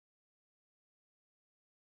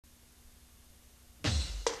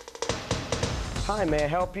Hi, may I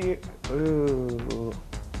help you? Ooh.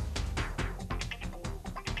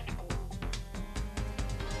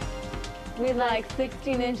 We'd like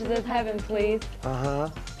 16 inches of heaven, please. Uh-huh.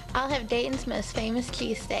 I'll have Dayton's most famous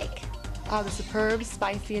cheesesteak. The superb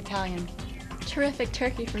spicy Italian. Terrific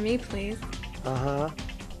turkey for me, please. Uh-huh.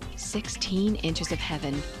 16 inches of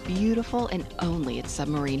heaven, beautiful and only at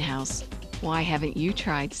Submarine House. Why haven't you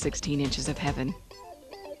tried 16 inches of heaven?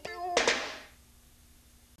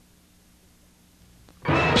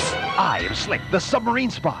 I am Slick, the submarine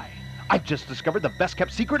spy. I've just discovered the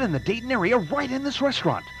best-kept secret in the Dayton area right in this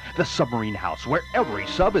restaurant, the Submarine House, where every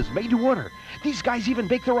sub is made to order. These guys even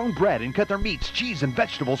bake their own bread and cut their meats, cheese, and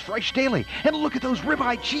vegetables fresh daily. And look at those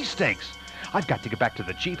ribeye cheesesteaks. I've got to get back to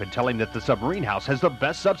the chief and tell him that the Submarine House has the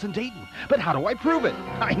best subs in Dayton. But how do I prove it?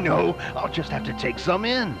 I know, I'll just have to take some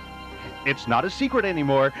in. It's not a secret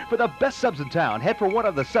anymore. For the best subs in town, head for one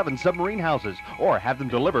of the 7 Submarine Houses or have them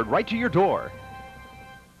delivered right to your door.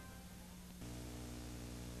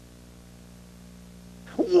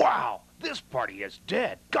 Wow, this party is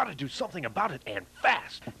dead. Gotta do something about it, and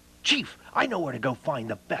fast. Chief, I know where to go find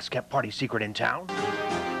the best-kept party secret in town.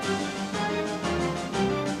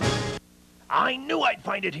 I knew I'd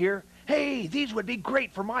find it here. Hey, these would be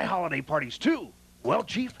great for my holiday parties, too. Well,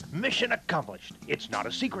 Chief, mission accomplished. It's not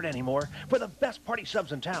a secret anymore. For the best party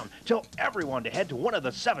subs in town, tell everyone to head to one of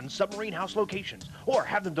the 7 Submarine House locations or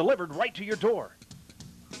have them delivered right to your door.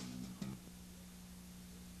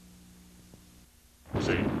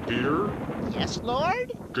 St. Peter? Yes,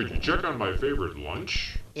 Lord? Could you check on my favorite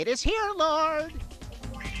lunch? It is here, Lord.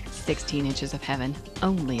 16 inches of heaven,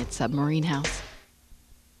 only at Submarine House.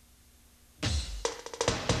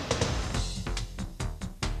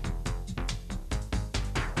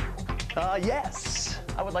 Yes.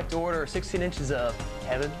 I would like to order 16 inches of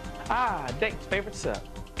heaven. Dayton's favorite sub.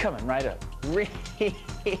 Coming right up. Really?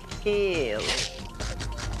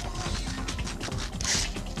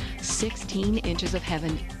 16 inches of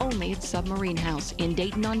heaven, only at Submarine House in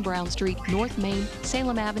Dayton on Brown Street, North Main,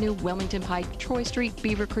 Salem Avenue, Wilmington Pike, Troy Street,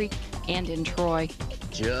 Beaver Creek, and in Troy.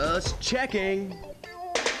 Just checking.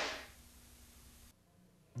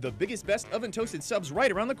 The biggest best oven-toasted subs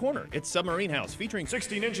right around the corner. It's Submarine House, featuring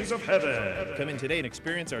 16 inches of heaven. Come in today and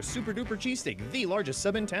experience our super-duper cheesesteak, the largest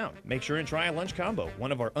sub in town. Make sure and try a lunch combo,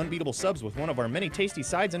 one of our unbeatable subs with one of our many tasty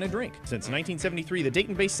sides and a drink. Since 1973, the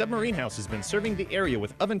Dayton-based Submarine House has been serving the area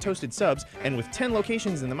with oven-toasted subs, and with 10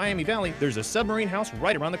 locations in the Miami Valley, there's a Submarine House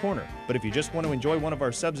right around the corner. But if you just want to enjoy one of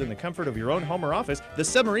our subs in the comfort of your own home or office, the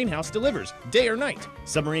Submarine House delivers, day or night.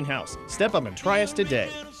 Submarine House, step up and try us today.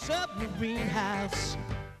 Submarine House.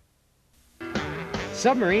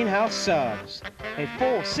 Submarine House subs. A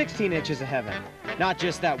full 16 inches of heaven. Not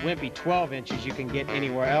just that wimpy 12 inches you can get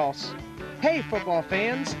anywhere else. Hey, football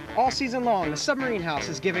fans! All season long, the Submarine House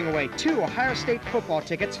is giving away 2 Ohio State football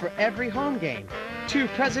tickets for every home game. 2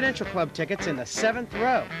 Presidential Club tickets in the 7th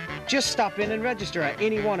row. Just stop in and register at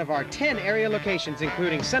any one of our 10 area locations,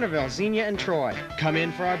 including Centerville, Xenia, and Troy. Come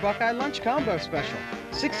in for our Buckeye Lunch Combo Special.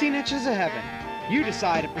 16 inches of heaven. You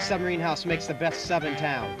decide if the Submarine House makes the best sub in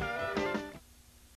town.